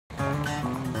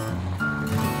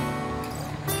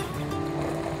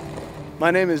My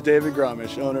name is David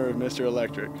Gromish, owner of Mr.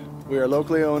 Electric. We are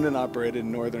locally owned and operated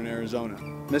in northern Arizona.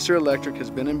 Mr. Electric has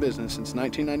been in business since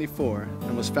 1994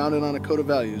 and was founded on a code of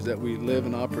values that we live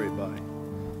and operate by.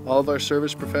 All of our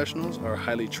service professionals are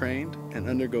highly trained and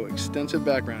undergo extensive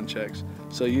background checks,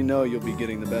 so you know you'll be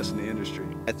getting the best in the industry.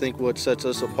 I think what sets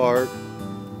us apart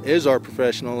is our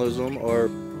professionalism, our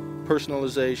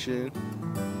personalization,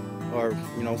 our,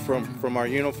 from our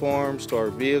uniforms to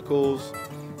our vehicles,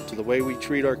 to the way we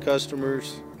treat our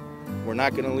customers. We're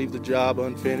not going to leave the job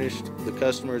unfinished. The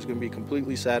customer is going to be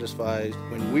completely satisfied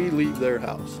when we leave their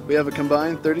house. We have a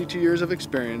combined 32 years of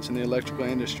experience in the electrical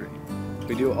industry.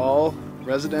 We do all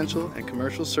residential and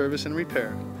commercial service and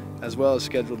repair, as well as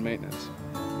scheduled maintenance.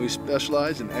 We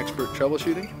specialize in expert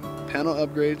troubleshooting, panel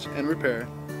upgrades and repair,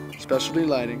 specialty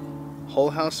lighting, whole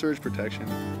house surge protection,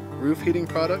 roof heating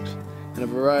products, and a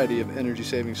variety of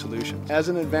energy-saving solutions. As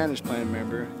an Advantage Plan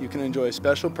member, you can enjoy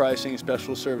special pricing and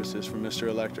special services from Mr.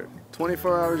 Electric.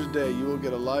 24 hours a day, you will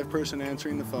get a live person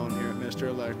answering the phone here at Mr.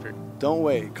 Electric. Don't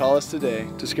wait, call us today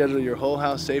to schedule your whole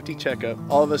house safety checkup.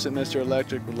 All of us at Mr.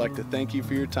 Electric would like to thank you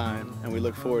for your time, and we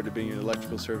look forward to being your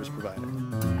electrical service provider.